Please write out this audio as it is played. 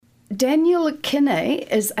Daniel Kinney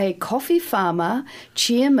is a coffee farmer,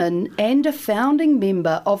 chairman and a founding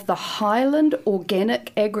member of the Highland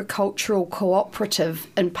Organic Agricultural Cooperative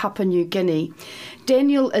in Papua New Guinea.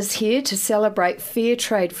 Daniel is here to celebrate Fair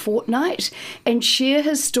Trade Fortnight and share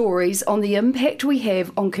his stories on the impact we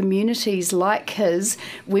have on communities like his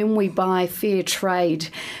when we buy fair trade.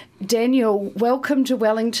 Daniel, welcome to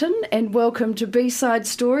Wellington and welcome to B-Side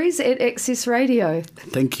Stories at Access Radio.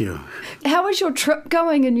 Thank you. How is your trip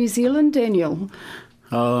going in New Zealand, Daniel?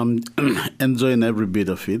 Enjoying every bit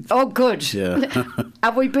of it. Oh, good. Yeah.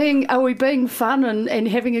 Are we being fun and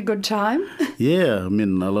having a good time? Yeah, I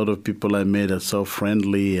mean, a lot of people I met are so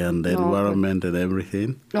friendly and the environment and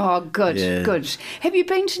everything. Oh, good, Yeah. good. Have you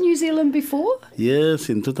been to New Zealand before? Yes,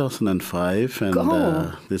 in 2005,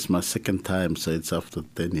 and this is my second time, so it's after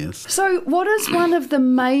 10 years. So what is one of the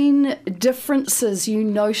main differences you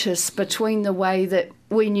notice between the way that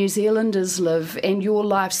we New Zealanders live and your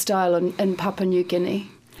lifestyle in Papua New Guinea?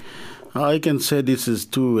 I can say this is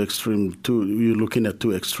two extreme. You're looking at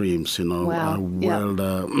two extremes, you know.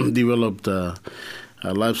 Wow. Developed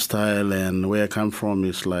lifestyle, and where I come from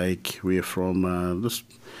is like we're from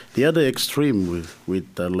the other extreme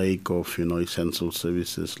with the lack of, you know, essential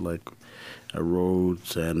services like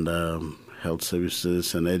roads and health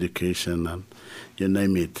services and education and you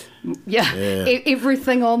name it. Yeah.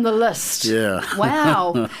 Everything on the list. Yeah.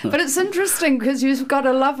 Wow. But it's interesting because you've got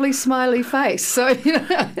a lovely smiley face. So,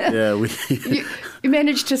 Yeah, you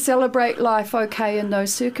managed to celebrate life okay in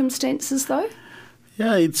those circumstances, though?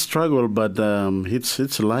 Yeah, it's struggle, but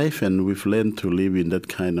it's life, and we've learned to live in that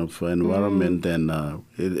kind of environment, and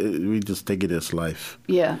we just take it as life.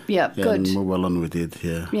 Yeah, good. And move along with it,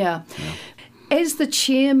 Yeah. As the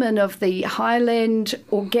chairman of the Highland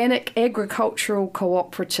Organic Agricultural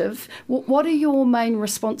Cooperative, what are your main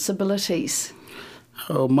responsibilities?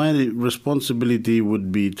 My responsibility would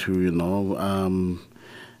be to, you know,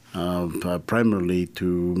 primarily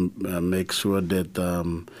to make sure that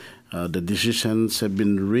the decisions have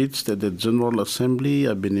been reached at the General Assembly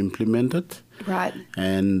have been implemented. Right.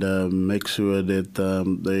 And make sure that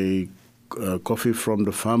the coffee from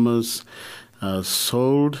the farmers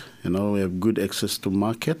sold, you know, we have good access to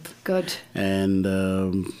market. Good. And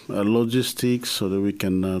logistics so that we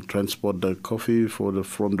can transport the coffee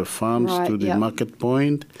from the farms to the market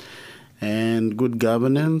point. And good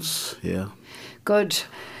governance, Good.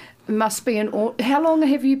 Must be how long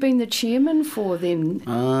have you been the chairman for then,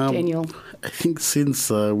 Daniel? I think since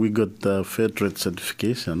we got the Fair Trade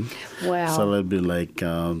certification. Wow. So it'll be like,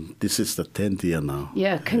 this is the 10th year now.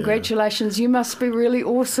 Yeah, congratulations. You must be really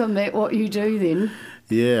awesome at what you do then.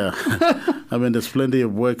 Yeah. I mean, there's plenty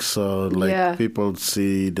of work, so people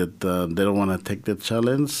see that they don't want to take the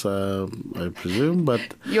challenge, I presume, but...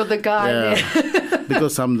 You're the guy there.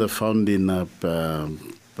 Because I'm the founding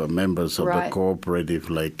members of the cooperative,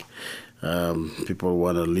 like people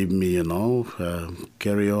want to leave me, you know,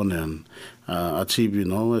 carry on and achieve, you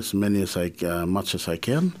know, as much as I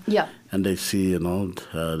can. Yeah. And they see, you know,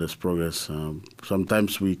 this progress.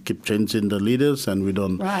 Sometimes we keep changing the leaders and we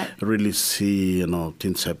don't really see, you know,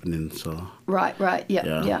 things happening. So Right.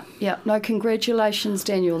 Yeah. No, congratulations,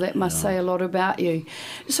 Daniel. That must say a lot about you.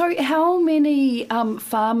 So how many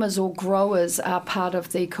farmers or growers are part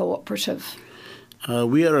of the cooperative?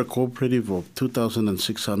 We are a cooperative of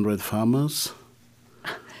 2,600 farmers.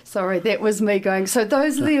 Sorry, that was me going. So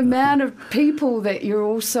those are the amount of people that you're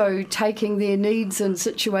also taking their needs and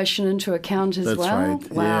situation into account as well?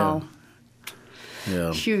 That's right. Wow.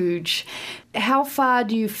 Yeah. Huge. How far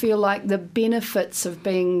do you feel like the benefits of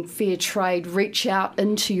being fair trade reach out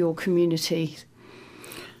into your community?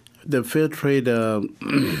 The Fair Trade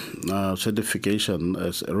certification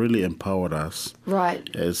has really empowered us. Right.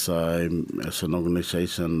 As an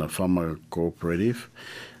organization, a farmer cooperative,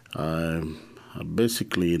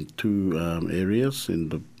 basically in two areas: in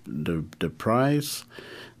the price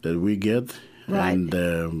that we get and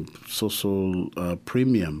the social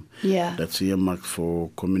premium that's earmarked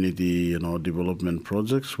for community, you know, development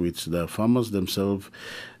projects, which the farmers themselves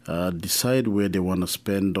decide where they want to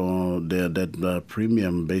spend on that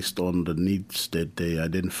premium based on the needs that they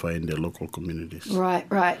identify in their local communities.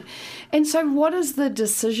 Right. And so what is the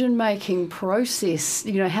decision-making process?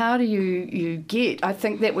 You know, how do you get, I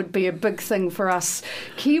think that would be a big thing for us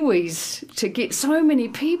Kiwis, to get so many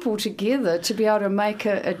people together to be able to make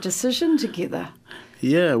a decision together.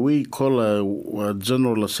 Yeah, we call a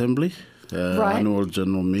General Assembly, annual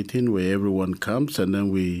general meeting where everyone comes, and then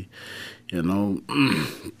we, you know,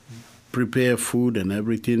 prepare food and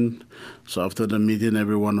everything So after the meeting,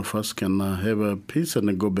 every one of us can have a piece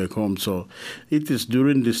and go back home. So it is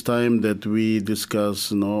during this time that we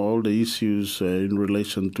discuss, all the issues in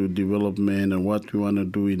relation to development and what we want to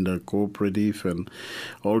do in the cooperative and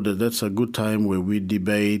all that. That's a good time where we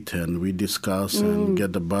debate and we discuss and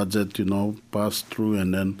get the budget, passed through,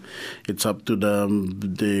 and then it's up to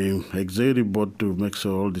the executive board to make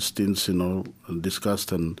sure all these things,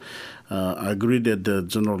 discussed and agreed that the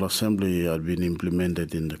General Assembly had been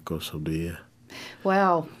implemented in the course of the year.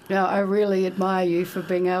 Wow. Now, I really admire you for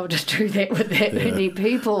being able to do that with that many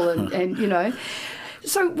people and.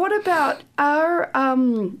 So what about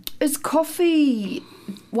is coffee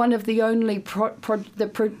one of the only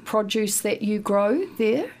produce that you grow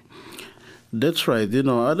there? That's right.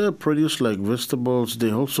 Other produce like vegetables,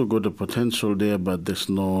 they also got the potential there, but there's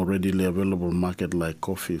no readily available market like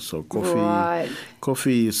coffee. So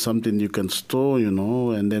coffee is something you can store,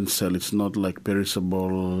 and then sell. It's not like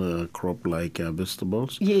perishable crop like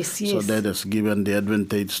vegetables. Yes. So that has given the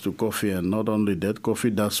advantage to coffee. And not only that, coffee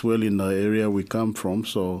does well in the area we come from.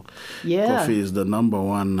 So coffee is the number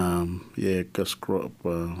one cash crop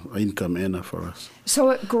income earner for us. So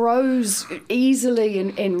it grows easily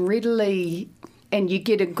and readily, and you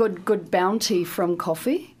get a good bounty from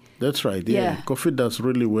coffee? That's right, yeah. Coffee does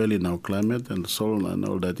really well in our climate and soil and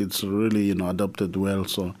all that. It's really, adapted well,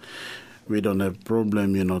 so we don't have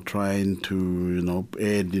problem, trying to,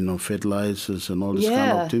 add, fertilizers and all these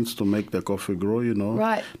kind of things to make the coffee grow,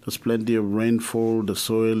 Right. There's plenty of rainfall, the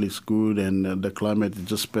soil is good, and the climate is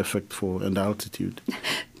just perfect and the altitude.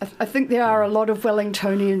 I think there are a lot of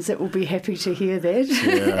Wellingtonians that will be happy to hear that.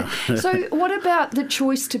 Yeah. So what about the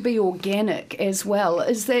choice to be organic as well?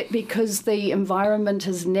 Is that because the environment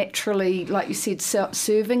is naturally, like you said,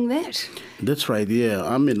 serving that? That's right, yeah.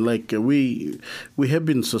 I mean, we have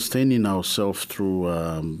been sustaining ourselves through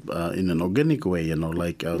in an organic way,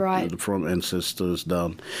 from ancestors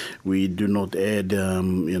down. We do not add,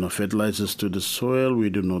 fertilizers to the soil. We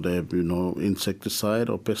do not have, insecticide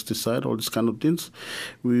or pesticide, all these kind of things.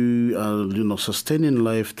 We are, sustaining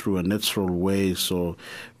life through a natural way. So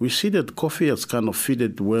we see that coffee has kind of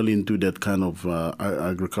fitted well into that kind of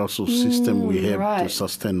agricultural system we have to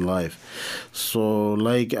sustain life. So,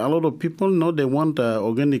 like a lot of people, they want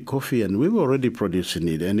organic coffee, and we were already producing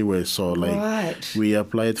it anyway. So, we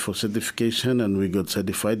applied for certification, and we got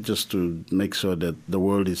certified just to make sure that the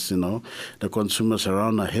world is, the consumers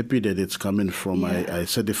around are happy that it's coming from a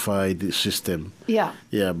certified system. Yeah.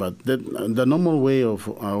 Yeah, but the normal way of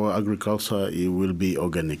our agriculture, it will be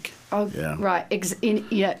organic. Oh, yeah. Right.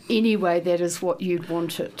 Anyway, that is what you'd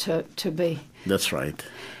want it to be. That's right.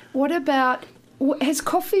 What about, has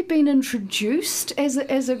coffee been introduced as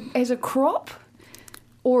a crop?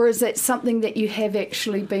 Or is that something that you have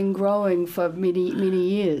actually been growing for many, many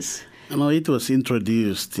years? No, it was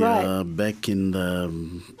introduced back in the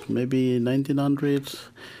maybe 1900s.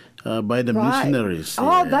 By the missionaries.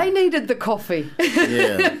 Oh, they needed the coffee.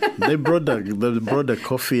 They brought the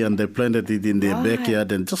coffee and they planted it in their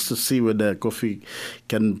backyard, and just to see whether coffee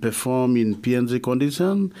can perform in PNG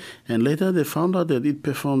condition. And later they found out that it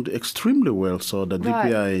performed extremely well. So the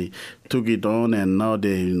DPI took it on, and now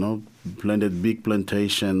they, planted big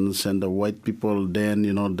plantations, and the white people then,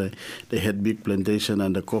 they had big plantation,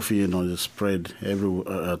 and the coffee, just spread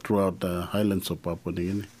everywhere throughout the highlands of Papua New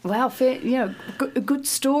Guinea. Wow, fair, a good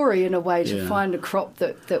story in a way to find a crop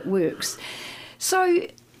that works. So,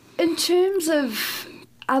 in terms of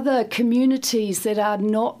other communities that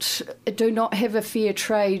do not have a fair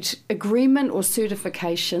trade agreement or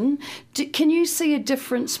certification, can you see a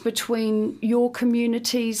difference between your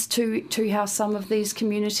communities to how some of these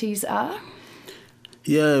communities are?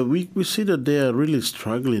 Yeah, we see that they are really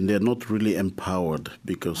struggling. They're not really empowered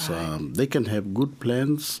because they can have good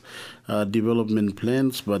plans, development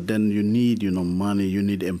plans, but then you need, money, you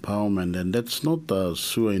need empowerment, and that's not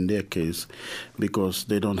so in their case because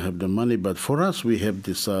they don't have the money. But for us, we have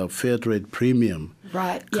this fair trade premium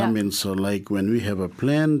coming. So like when we have a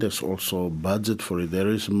plan, there's also a budget for it. There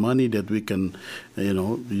is money that we can,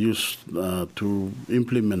 use to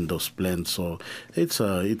implement those plans. So it's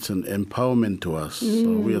an empowerment to us.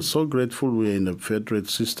 So we are so grateful we are in the fair trade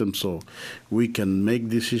system, so we can make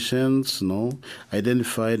decisions,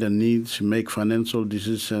 identify the needs, make financial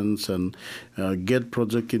decisions, and get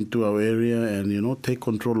project into our area, and take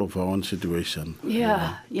control of our own situation.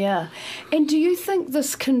 Yeah. And do you think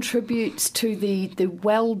this contributes to the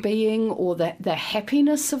well-being or the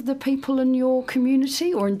happiness of the people in your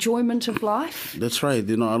community, or enjoyment of life? That's right.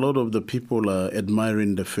 A lot of the people are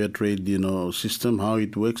admiring the fair trade, system, how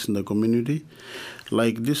it works in the community.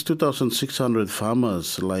 like these 2,600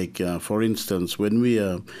 farmers, like for instance, when we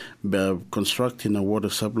are constructing a water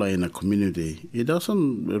supply in a community, it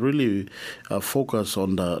doesn't really focus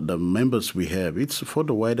on the members we have. It's for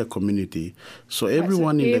the wider community. So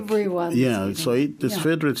everyone this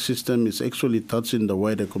federal system is actually touching the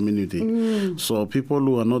wider community. So people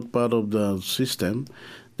who are not part of the system,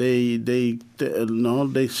 they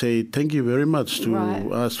say thank you very much to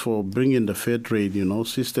us for bringing the fair trade,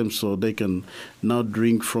 system, so they can now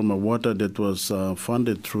drink from a water that was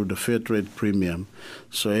funded through the fair trade premium.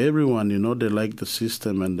 So everyone, they like the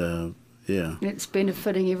system, and it's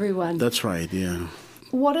benefiting everyone. That's right. Yeah.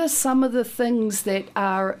 What are some of the things that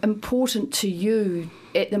are important to you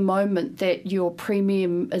at the moment that your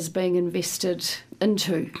premium is being invested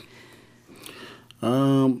into?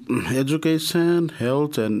 Education,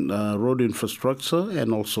 health, and road infrastructure,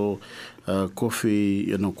 and also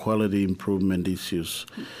coffee, quality improvement issues.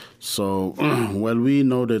 So, well, we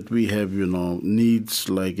know that we have, needs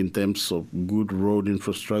like in terms of good road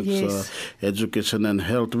infrastructure, education, and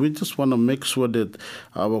health. We just want to make sure that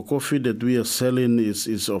our coffee that we are selling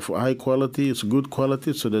is of high quality, it's good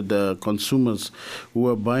quality, so that the consumers who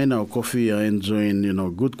are buying our coffee are enjoying,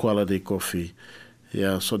 good quality coffee.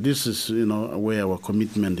 Yeah, so this is, where our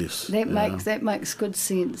commitment is. That makes good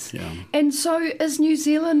sense. Yeah. And so is New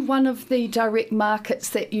Zealand one of the direct markets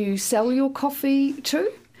that you sell your coffee to?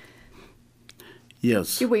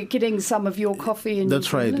 Yes. Are we getting some of your coffee in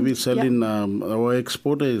That's New right. Zealand? We're selling, our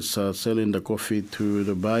exporter is selling the coffee to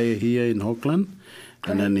the buyer here in Auckland,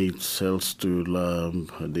 and then it sells to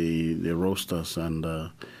the roasters, and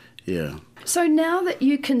So now that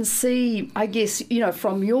you can see, I guess,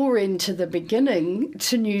 from your end to the beginning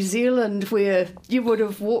to New Zealand, where you would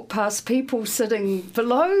have walked past people sitting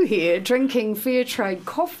below here drinking fair trade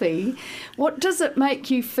coffee, what does it make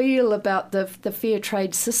you feel about the fair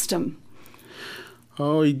trade system?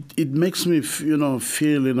 Oh, it makes me,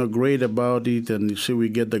 feel, great about it, and you see we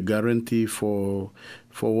get the guarantee for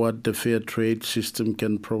what the fair trade system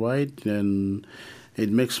can provide, and it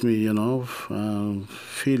makes me,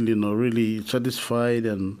 feel, really satisfied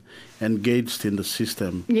and engaged in the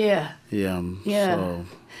system. Yeah. Yeah. Yeah. So.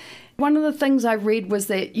 One of the things I read was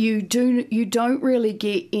that you don't really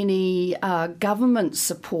get any government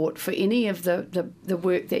support for any of the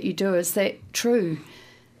work that you do. Is that true?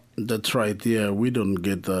 That's right. Yeah, we don't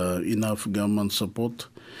get enough government support,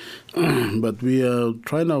 but we are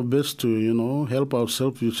trying our best to, help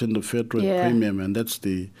ourselves using the fair trade premium, and that's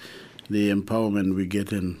the empowerment we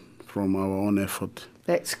get in from our own effort.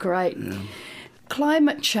 That's great. Yeah.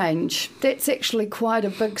 Climate change, that's actually quite a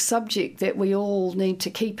big subject that we all need to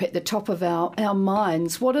keep at the top of our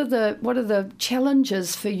minds. What are the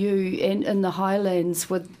challenges for you in the Highlands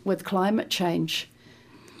with climate change?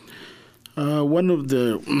 One of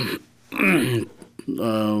the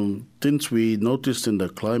things we noticed in the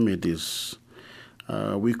climate is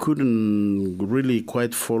we couldn't really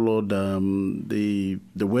quite follow the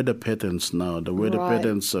weather patterns now. The weather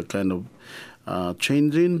patterns are kind of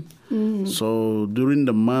changing. Mm. So during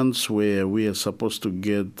the months where we are supposed to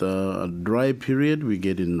get a dry period, we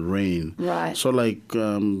get in rain. Right. So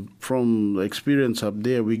from experience up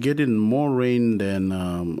there, we get in more rain than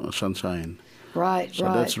sunshine. Right, so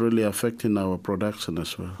that's really affecting our production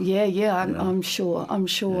as well. I'm sure.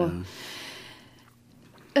 Yeah.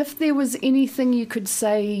 If there was anything you could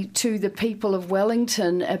say to the people of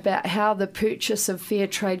Wellington about how the purchase of fair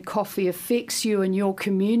trade coffee affects you and your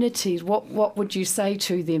communities, what would you say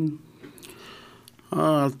to them?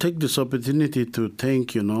 I'll take this opportunity to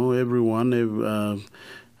thank, everyone,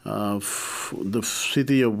 the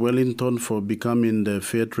city of Wellington for becoming the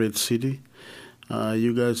fair trade city.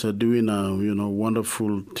 You guys are doing a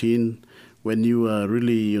wonderful thing when you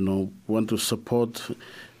really want to support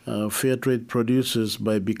fair trade producers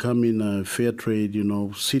by becoming a fair trade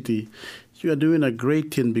city. You are doing a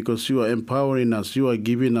great thing because you are empowering us. You are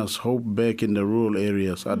giving us hope back in the rural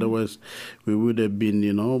areas. Mm-hmm. Otherwise, we would have been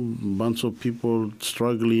a bunch of people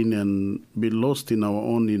struggling and be lost in our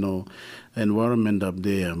own environment up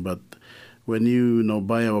there. But when you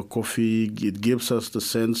buy our coffee, it gives us the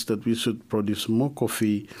sense that we should produce more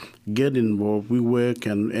coffee, get involved. We work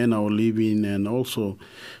and earn our living, and also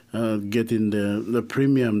getting the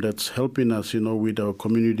premium that's helping us, with our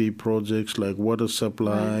community projects like water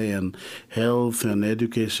supply and health and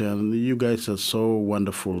education. You guys are so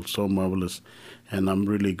wonderful, so marvelous, and I'm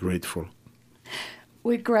really grateful.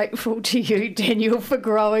 We're grateful to you, Daniel, for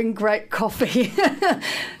growing great coffee.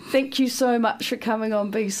 Thank you so much for coming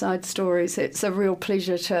on B-Side Stories. It's a real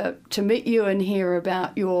pleasure to meet you and hear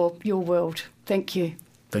about your world. Thank you.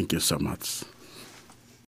 Thank you so much.